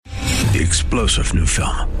The explosive new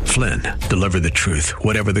film, Flynn, deliver the truth,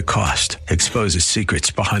 whatever the cost, exposes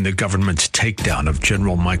secrets behind the government's takedown of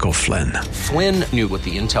General Michael Flynn. Flynn knew what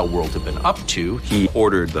the intel world had been up to. He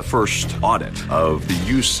ordered the first audit of the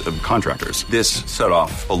use of contractors. This set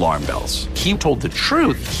off alarm bells. He told the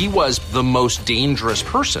truth. He was the most dangerous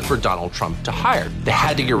person for Donald Trump to hire. They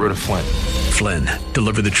had to get rid of Flynn. Flynn,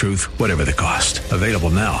 deliver the truth, whatever the cost. Available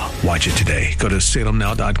now. Watch it today. Go to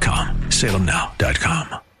salemnow.com.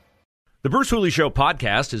 salemnow.com. The Bruce Hooley Show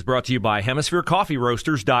podcast is brought to you by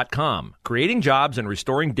HemisphereCoffeeRoasters.com. Creating jobs and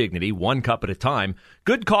restoring dignity one cup at a time.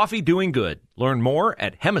 Good coffee doing good. Learn more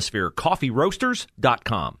at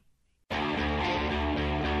HemisphereCoffeeRoasters.com.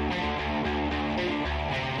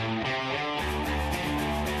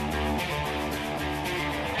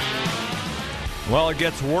 Well, it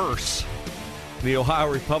gets worse. The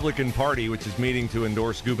Ohio Republican Party, which is meeting to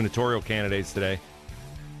endorse gubernatorial candidates today,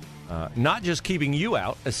 not just keeping you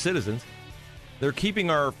out as citizens, they're keeping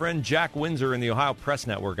our friend Jack Windsor and the Ohio Press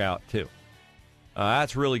Network out, too.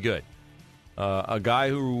 That's really good. A guy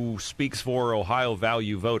who speaks for Ohio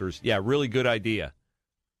value voters. Yeah, really good idea.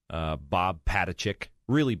 Bob Patachik,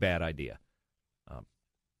 really bad idea.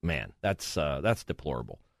 Man, that's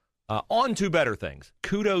deplorable. On to better things.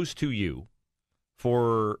 Kudos to you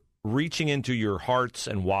for reaching into your hearts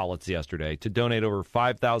and wallets yesterday to donate over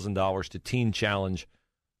 $5,000 to Teen Challenge.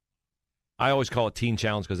 I always call it Teen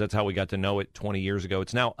Challenge because that's how we got to know it 20 years ago.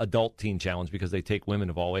 It's now Adult Teen Challenge because they take women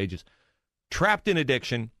of all ages. Trapped in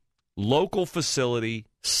addiction, local facility,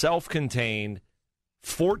 self-contained,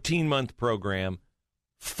 14-month program,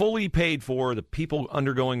 fully paid for. The people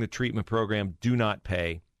undergoing the treatment program do not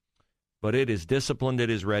pay. But it is disciplined, it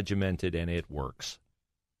is regimented, and it works.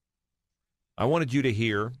 I wanted you to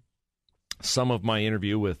hear some of my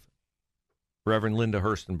interview with Reverend Linda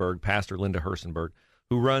Hurstenberg, Pastor Linda Hurstenberg,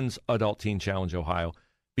 who runs Adult Teen Challenge Ohio,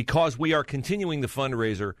 because we are continuing the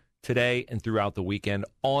fundraiser today and throughout the weekend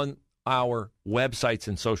on our websites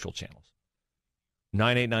and social channels.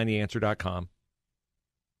 9890answer.com,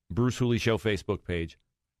 Bruce Hooley Show Facebook page,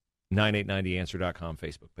 9890answer.com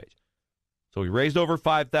Facebook page. So we raised over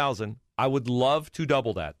 $5,000. I would love to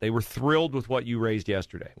double that. They were thrilled with what you raised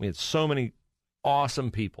yesterday. We had so many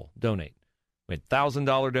awesome people donate. We had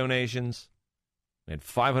 $1,000 donations. We had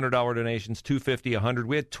 $500 donations, $250, $100.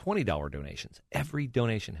 We had $20 donations. Every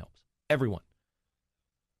donation helps. Everyone.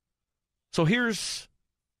 So here's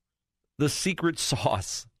the secret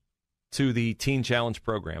sauce to the Teen Challenge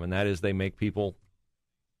program, and that is they make people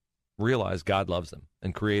realize God loves them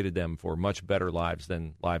and created them for much better lives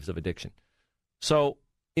than lives of addiction. So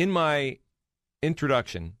in my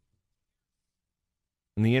introduction,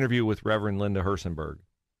 in the interview with Reverend Linda Hurstenberg,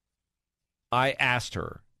 I asked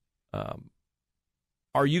her,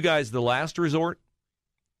 are you guys the last resort,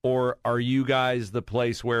 or are you guys the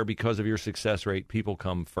place where, because of your success rate, people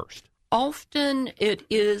come first? Often it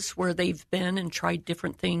is where they've been and tried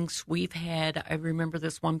different things. I remember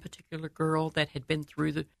this one particular girl that had been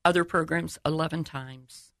through the other programs 11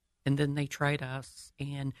 times, and then they tried us.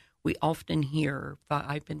 And we often hear,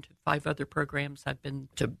 I've been to 5 other programs, I've been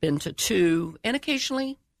to 2, and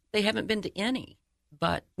occasionally they haven't been to any.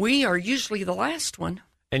 But we are usually the last one.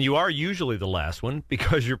 And you are usually the last one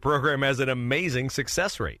because your program has an amazing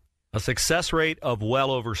success rate, a success rate of well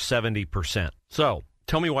over 70%. So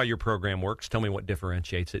tell me why your program works. Tell me what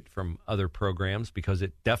differentiates it from other programs, because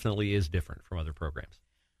it definitely is different from other programs.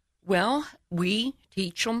 Well, we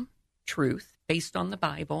teach them truth based on the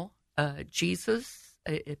Bible. Jesus,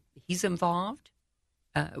 he's involved.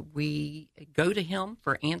 We go to him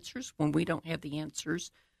for answers when we don't have the answers.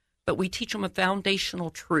 But we teach them a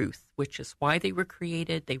foundational truth, which is why they were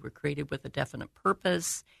created. They were created with a definite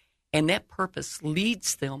purpose, and that purpose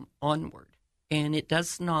leads them onward. And it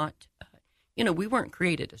does not, we weren't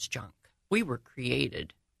created as junk. We were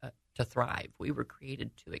created to thrive. We were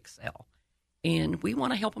created to excel. And we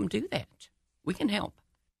want to help them do that. We can help.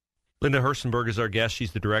 Linda Hurstenberg is our guest.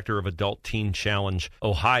 She's the director of Adult Teen Challenge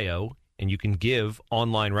Ohio. And you can give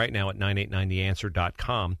online right now at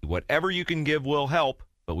 9890answer.com. Whatever you can give will help.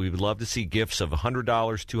 But we would love to see gifts of $100,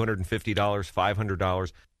 $250,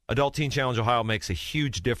 $500. Adult Teen Challenge Ohio makes a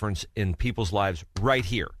huge difference in people's lives right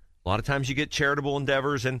here. A lot of times you get charitable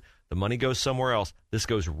endeavors and the money goes somewhere else. This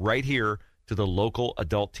goes right here to the local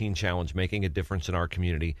Adult Teen Challenge, making a difference in our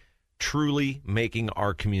community, truly making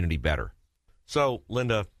our community better. So,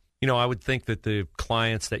 Linda, I would think that the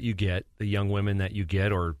clients that you get, the young women that you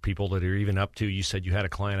get, or people that are even up to, you said you had a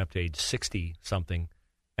client up to age 60-something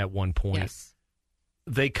at one point. Yes.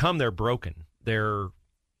 They come, they're broken. They're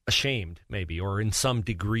ashamed, maybe, or in some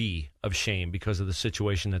degree of shame because of the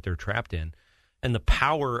situation that they're trapped in. And the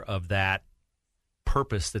power of that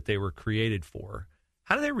purpose that they were created for.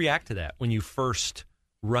 How do they react to that when you first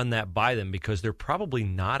run that by them? Because they're probably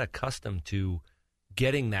not accustomed to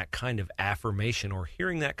getting that kind of affirmation or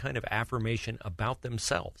hearing that kind of affirmation about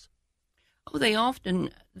themselves. Oh,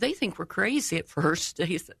 they think we're crazy at first.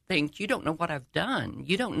 They think, you don't know what I've done.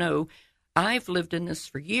 You don't know, I've lived in this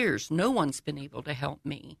for years. No one's been able to help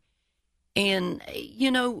me. And,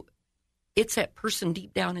 it's that person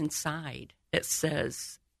deep down inside that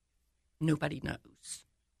says, nobody knows,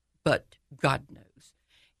 but God knows.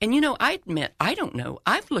 And, I admit, I don't know.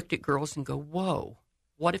 I've looked at girls and go, whoa,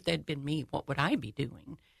 what if that had been me? What would I be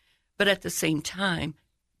doing? But at the same time,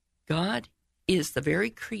 God is the very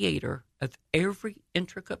creator of every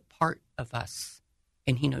intricate part of us,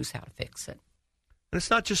 and he knows how to fix it. And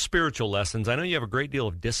it's not just spiritual lessons. I know you have a great deal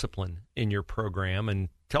of discipline in your program, and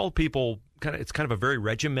tell people it's kind of a very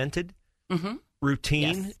regimented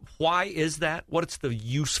routine. Yes. Why is that? What's the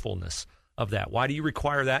usefulness of that? Why do you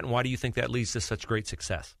require that, and why do you think that leads to such great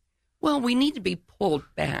success? Well, we need to be pulled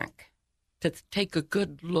back to take a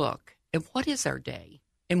good look at what is our day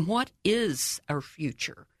and what is our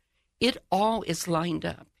future. It all is lined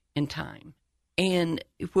up in time. And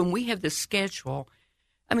when we have this schedule,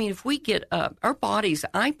 if we get up, our bodies,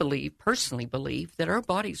 I personally believe that our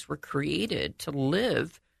bodies were created to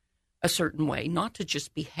live a certain way, not to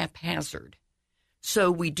just be haphazard. So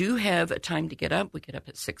we do have a time to get up. We get up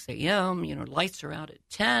at 6 a.m., lights are out at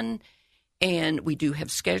 10, and we do have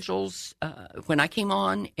schedules. When I came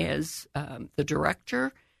on as the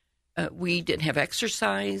director, we didn't have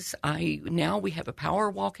exercise. Now we have a power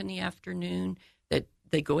walk in the afternoon that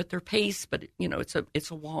they go at their pace, but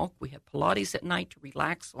it's a walk. We have Pilates at night to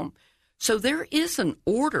relax them. So there is an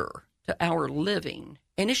order to our living,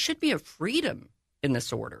 and it should be a freedom in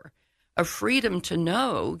this order, a freedom to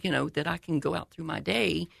know, that I can go out through my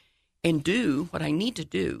day and do what I need to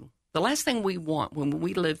do. The last thing we want when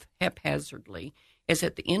we live haphazardly is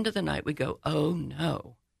at the end of the night we go, oh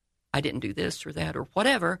no, I didn't do this or that or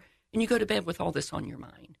whatever. And you go to bed with all this on your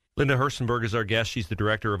mind. Linda Hersenberg is our guest. She's the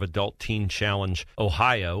director of Adult Teen Challenge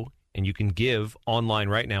Ohio, and you can give online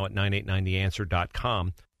right now at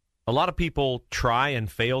 989theanswer.com. A lot of people try and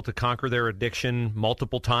fail to conquer their addiction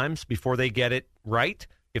multiple times before they get it right.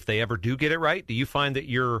 If they ever do get it right, do you find that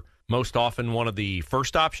you're most often one of the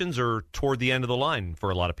first options or toward the end of the line for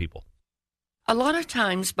a lot of people? A lot of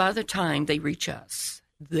times, by the time they reach us,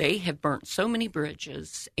 they have burnt so many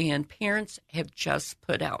bridges, and parents have just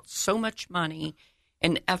put out so much money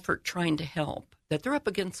and effort trying to help that they're up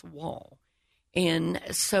against a wall. And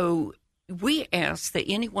so we ask that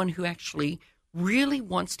anyone who actually really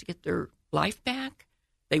wants to get their life back,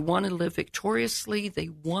 they want to live victoriously, they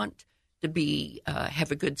want to be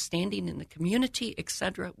have a good standing in the community,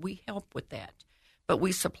 etc., we help with that. But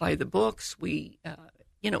we supply the books, we,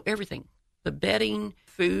 everything, the bedding,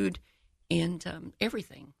 food, and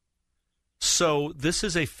everything. So this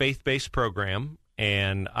is a faith-based program,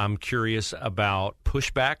 and I'm curious about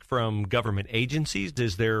pushback from government agencies.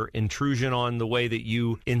 Is there intrusion on the way that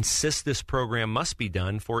you insist this program must be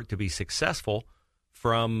done for it to be successful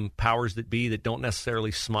from powers that be that don't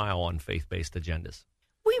necessarily smile on faith-based agendas?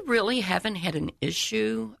 We really haven't had an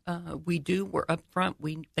issue. We're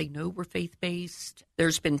upfront. They know we're faith-based.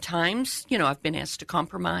 There's been times, I've been asked to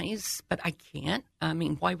compromise, but I can't.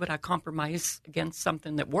 Why would I compromise against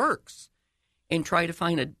something that works and try to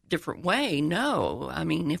find a different way? No.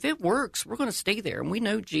 If it works, we're going to stay there, and we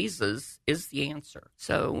know Jesus is the answer.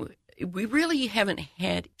 So we really haven't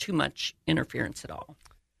had too much interference at all.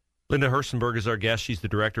 Linda Hersenberg is our guest. She's the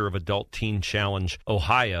director of Adult Teen Challenge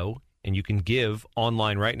Ohio, and you can give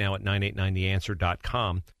online right now at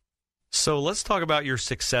 989theanswer.com. So let's talk about your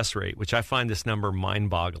success rate, which I find this number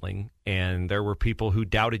mind-boggling. And there were people who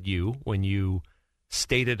doubted you when you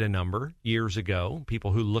stated a number years ago,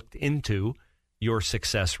 people who looked into your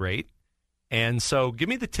success rate. And so give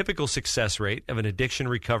me the typical success rate of an addiction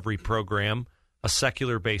recovery program, a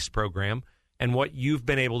secular-based program, and what you've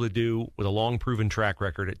been able to do with a long-proven track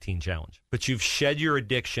record at Teen Challenge. But you've shed your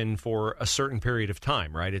addiction for a certain period of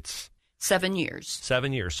time, right? It's 7 years.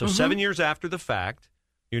 7 years. So 7 years after the fact,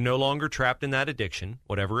 you're no longer trapped in that addiction,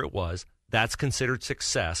 whatever it was. That's considered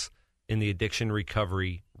success in the addiction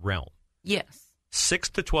recovery realm. Yes.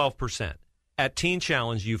 6 to 12%. At Teen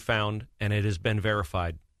Challenge, you found, and it has been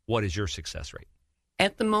verified, what is your success rate?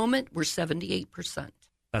 At the moment, we're 78%.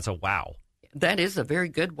 That's a wow. That is a very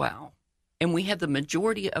good wow. And we have the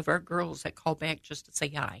majority of our girls that call back just to say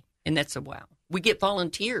hi, and that's a wow. We get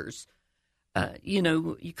volunteers.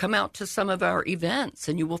 You come out to some of our events,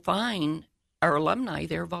 and you will find our alumni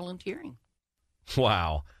there volunteering.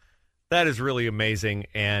 Wow. That is really amazing.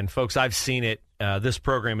 And, folks, I've seen it This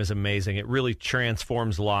program is amazing. It really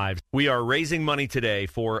transforms lives. We are raising money today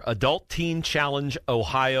for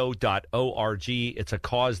AdultTeenChallengeOhio.org. It's a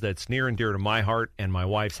cause that's near and dear to my heart and my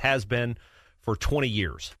wife's has been for 20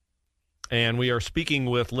 years. And we are speaking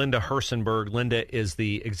with Linda Hersenberg. Linda is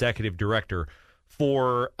the executive director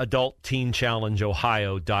for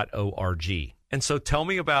AdultTeenChallengeOhio.org. And so tell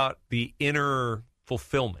me about the inner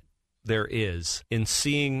fulfillment there is in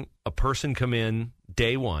seeing a person come in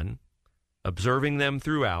day one, observing them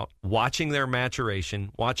throughout, watching their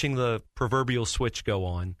maturation, watching the proverbial switch go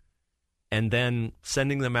on, and then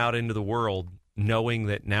sending them out into the world knowing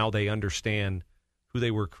that now they understand who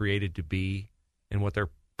they were created to be and what their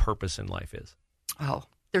purpose in life is. Oh,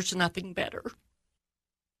 there's nothing better.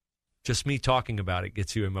 Just me talking about it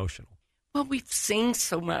gets you emotional. Well, we've seen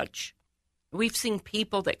so much. We've seen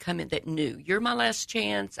people that come in that knew, you're my last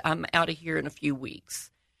chance, I'm out of here in a few weeks.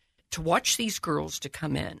 To watch these girls to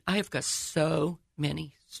come in, I have got so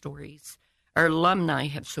many stories. Our alumni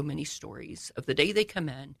have so many stories of the day they come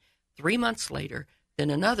in, 3 months later, then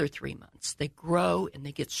another 3 months. They grow and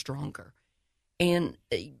they get stronger. And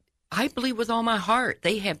I believe with all my heart,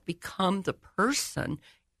 they have become the person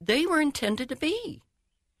they were intended to be.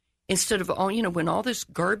 Instead of, when all this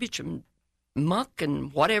garbage and muck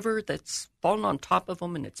and whatever that's fallen on top of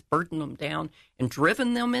them and it's burdened them down and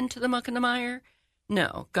driven them into the muck and the mire.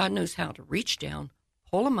 No, God knows how to reach down,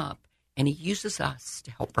 pull them up, and he uses us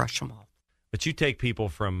to help brush them off. But you take people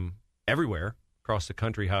from everywhere across the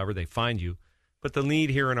country, however they find you. But the need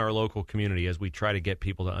here in our local community as we try to get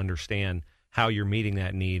people to understand how you're meeting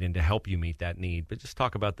that need and to help you meet that need. But just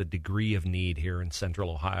talk about the degree of need here in Central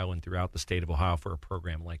Ohio and throughout the state of Ohio for a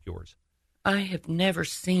program like yours. I have never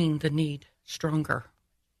seen the need stronger.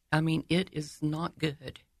 I mean, it is not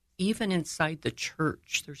good. Even inside the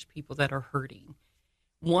church, there's people that are hurting.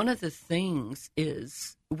 One of the things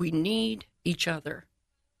is we need each other,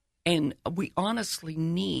 and we honestly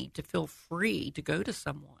need to feel free to go to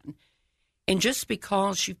someone. And just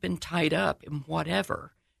because you've been tied up in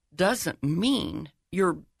whatever doesn't mean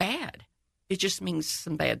you're bad. It just means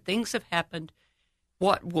some bad things have happened.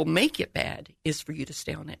 What will make it bad is for you to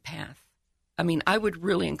stay on that path. I mean, I would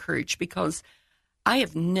really encourage, because I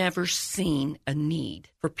have never seen a need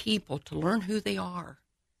for people to learn who they are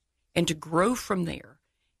and to grow from there.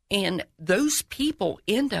 And those people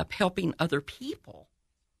end up helping other people.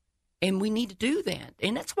 And we need to do that.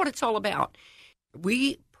 And that's what it's all about.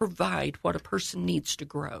 We provide what a person needs to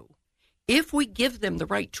grow. If we give them the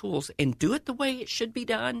right tools and do it the way it should be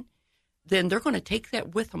done, then they're going to take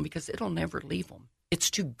that with them because it'll never leave them.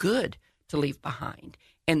 It's too good to leave behind.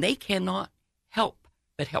 And they cannot help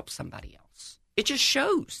but help somebody else. It just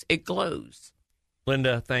shows. It glows.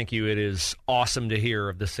 Linda, thank you. It is awesome to hear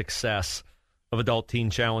of the success of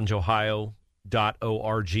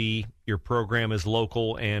AdultTeenChallengeOhio.org. Your program is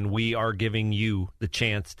local, and we are giving you the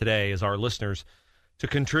chance today as our listeners to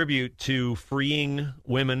contribute to freeing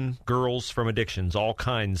women, girls from addictions, all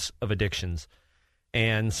kinds of addictions.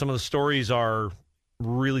 And some of the stories are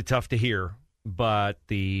really tough to hear, but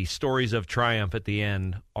the stories of triumph at the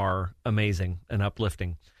end are amazing and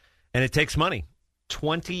uplifting. And it takes money,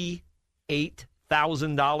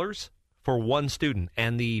 $28,000 for one student,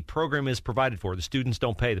 and the program is provided for. The students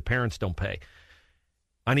don't pay. The parents don't pay.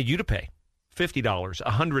 I need you to pay $50,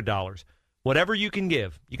 $100. Whatever you can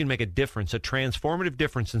give, you can make a difference, a transformative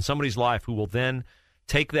difference in somebody's life who will then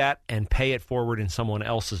take that and pay it forward in someone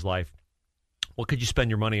else's life. What could you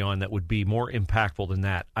spend your money on that would be more impactful than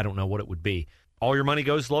that? I don't know what it would be. All your money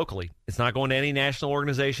goes locally. It's not going to any national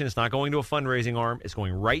organization. It's not going to a fundraising arm. It's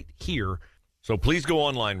going right here. So please go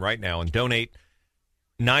online right now and donate.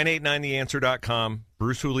 989theanswer.com,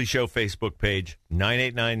 Bruce Hooley Show Facebook page,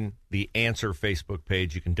 989 The Answer Facebook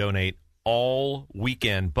page. You can donate all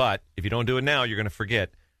weekend, but if you don't do it now, you're going to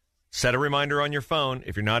forget. Set a reminder on your phone.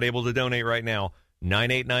 If you're not able to donate right now,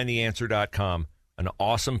 989theanswer.com. An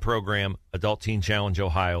awesome program, Adult Teen Challenge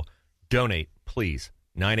Ohio. Donate, please.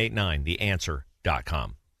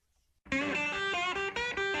 989theanswer.com.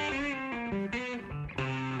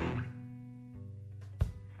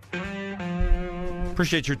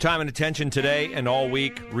 Appreciate your time and attention today and all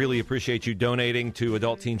week. Really appreciate you donating to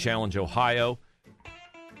Adult Teen Challenge Ohio.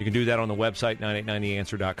 You can do that on the website,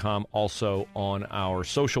 989theanswer.com. Also on our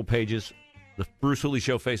social pages, the Bruce Hooley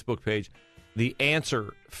Show Facebook page, the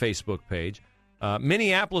Answer Facebook page.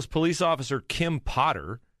 Minneapolis police officer Kim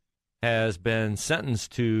Potter has been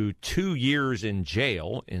sentenced to 2 years in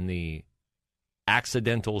jail in the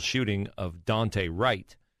accidental shooting of Dante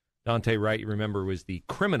Wright. Dante Wright, you remember, was the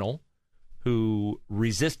criminal who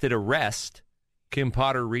resisted arrest. Kim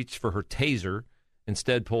Potter reached for her taser,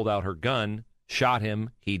 instead pulled out her gun, shot him,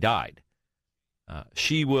 he died.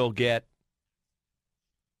 She will get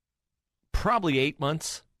probably 8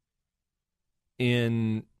 months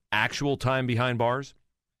in actual time behind bars.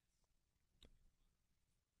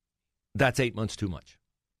 That's 8 months too much.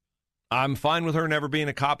 I'm fine with her never being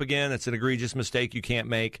a cop again. It's an egregious mistake you can't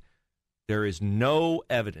make. There is no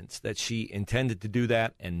evidence that she intended to do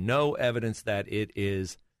that, and no evidence that it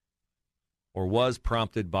is or was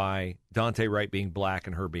prompted by Dante Wright being black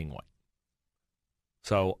and her being white.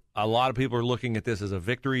 So a lot of people are looking at this as a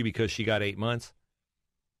victory because she got 8 months.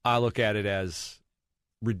 I look at it as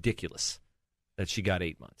ridiculous that she got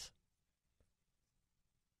 8 months.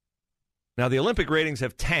 Now, the Olympic ratings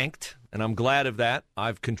have tanked, and I'm glad of that.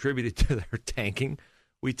 I've contributed to their tanking.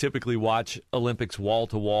 We typically watch Olympics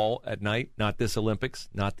wall-to-wall at night, not this Olympics,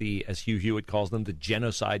 not the, as Hugh Hewitt calls them, the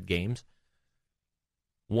genocide games.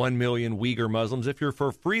 1 million Uyghur Muslims. If you're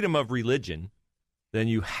for freedom of religion, then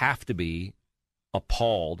you have to be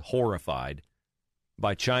appalled, horrified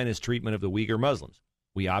by China's treatment of the Uyghur Muslims.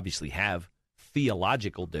 We obviously have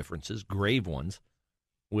theological differences, grave ones,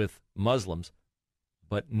 with Muslims,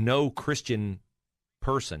 but no Christian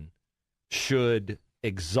person should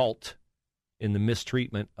exult in the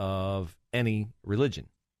mistreatment of any religion.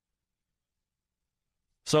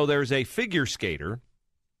 So there's a figure skater,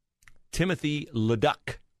 Timothy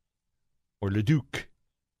Leduc, or Leduc.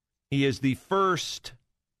 He is the first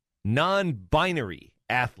non-binary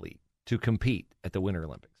athlete to compete at the Winter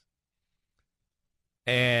Olympics.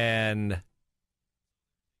 And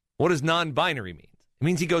what does non-binary mean? It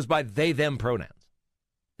means he goes by they, them pronouns.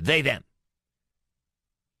 They, them.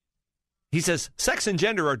 He says sex and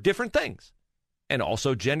gender are different things. And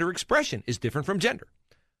also gender expression is different from gender.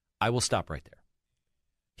 I will stop right there.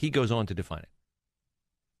 He goes on to define it.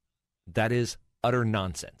 That is utter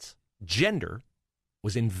nonsense. Gender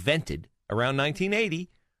was invented around 1980.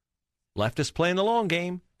 Leftists playing the long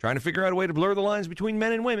game, trying to figure out a way to blur the lines between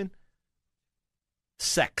men and women.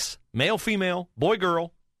 Sex, male, female, boy,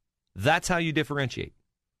 girl, that's how you differentiate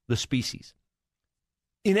the species.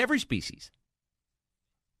 In every species.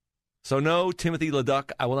 So no, Timothy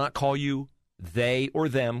Leduc, I will not call you they or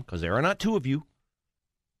them, because there are not two of you,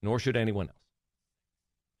 nor should anyone else.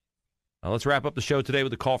 Now let's wrap up the show today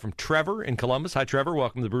with a call from Trevor in Columbus. Hi, Trevor.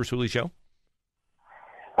 Welcome to the Bruce Hooley Show.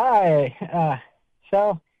 Hi.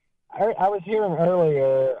 So I was hearing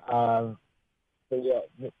earlier, I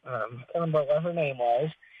can't remember what her name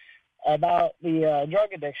was, about the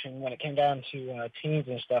drug addiction when it came down to teens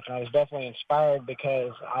and stuff, and I was definitely inspired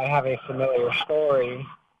because I have a familiar story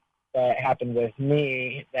that happened with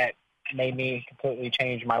me that made me completely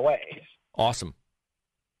change my ways. Awesome.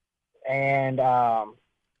 And it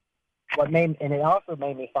also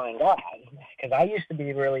made me find God, because I used to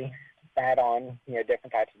be really bad on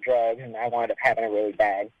different types of drugs, and I wound up having a really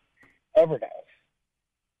bad overdose.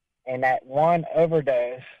 And that one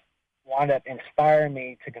overdose wound up inspiring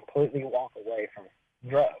me to completely walk away from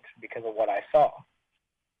drugs because of what I saw.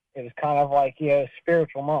 It was kind of like a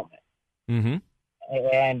spiritual moment. Mm-hmm.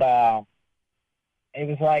 And it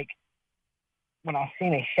was like when I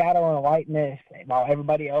seen a shadow and a lightness while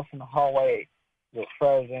everybody else in the hallway was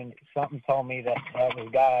frozen, something told me that was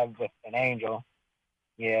God with an angel,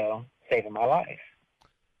 saving my life.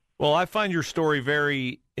 Well, I find your story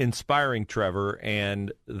very inspiring, Trevor,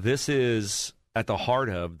 and this is at the heart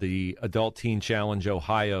of the Adult Teen Challenge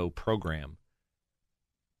Ohio program.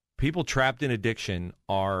 People trapped in addiction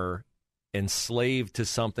are enslaved to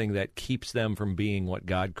something that keeps them from being what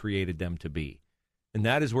God created them to be. And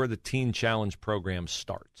that is where the Teen Challenge program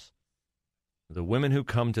starts. The women who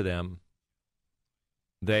come to them,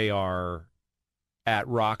 they are at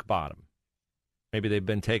rock bottom. Maybe they've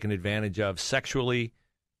been taken advantage of sexually.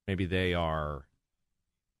 Maybe they are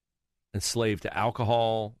enslaved to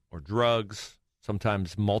alcohol or drugs,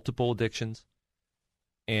 sometimes multiple addictions.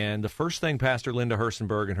 And the first thing Pastor Linda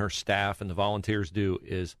Hersenberg and her staff and the volunteers do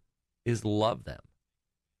is love them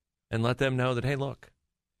and let them know that, hey, look,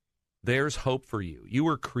 there's hope for you. You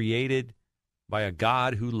were created by a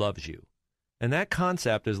God who loves you. And that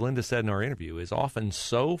concept, as Linda said in our interview, is often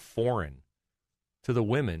so foreign to the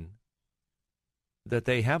women that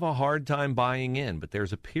they have a hard time buying in. But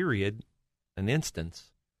there's a period, an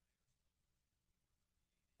instance,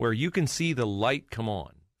 where you can see the light come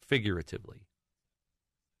on, figuratively,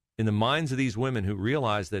 in the minds of these women who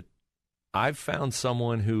realize that I've found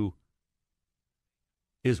someone who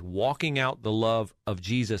is walking out the love of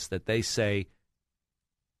Jesus that they say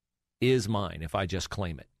is mine if I just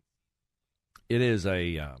claim it. It is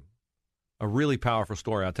a really powerful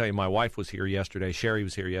story. I'll tell you, my wife was here yesterday. Sherry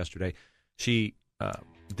was here yesterday. She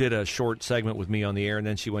did a short segment with me on the air, and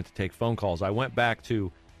then she went to take phone calls. I went back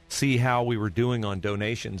to see how we were doing on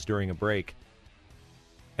donations during a break.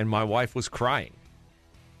 and my wife was crying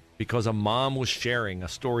because a mom was sharing a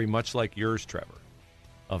story much like yours, Trevor,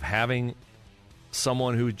 of having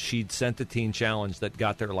someone who she'd sent the Teen Challenge that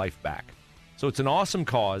got their life back. So it's an awesome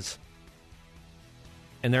cause,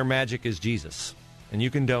 and their magic is Jesus. And you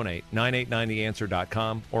can donate,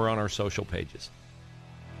 9890answer.com or on our social pages.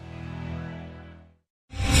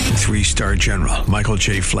 3-star General Michael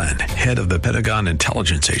J. Flynn, head of the Pentagon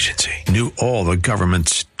Intelligence Agency, knew all the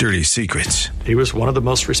government's dirty secrets. He was one of the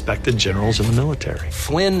most respected generals in the military.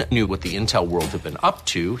 Flynn knew what the intel world had been up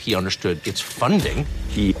to. He understood its funding.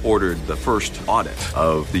 He ordered the first audit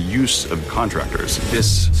of the use of contractors.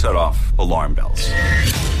 This set off alarm bells.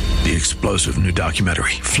 The explosive new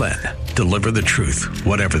documentary, Flynn, Deliver the Truth,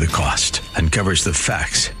 Whatever the Cost, uncovers the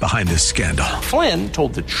facts behind this scandal. Flynn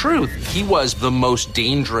told the truth. He was the most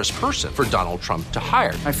dangerous person for Donald Trump to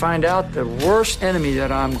hire. I find out the worst enemy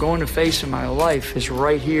that I'm going to face in my life is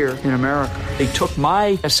right here in America. They took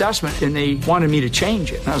my assessment and they wanted me to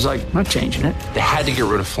change it. And I was like, I'm not changing it. They had to get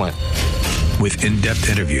rid of Flynn. With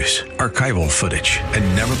in-depth interviews, archival footage,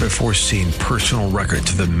 and never-before-seen personal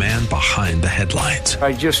records of the man behind the headlines.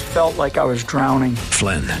 I just felt like I was drowning.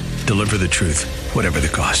 Flynn, Deliver the Truth, Whatever the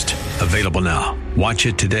Cost. Available now. Watch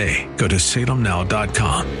it today. Go to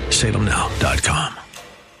salemnow.com. salemnow.com.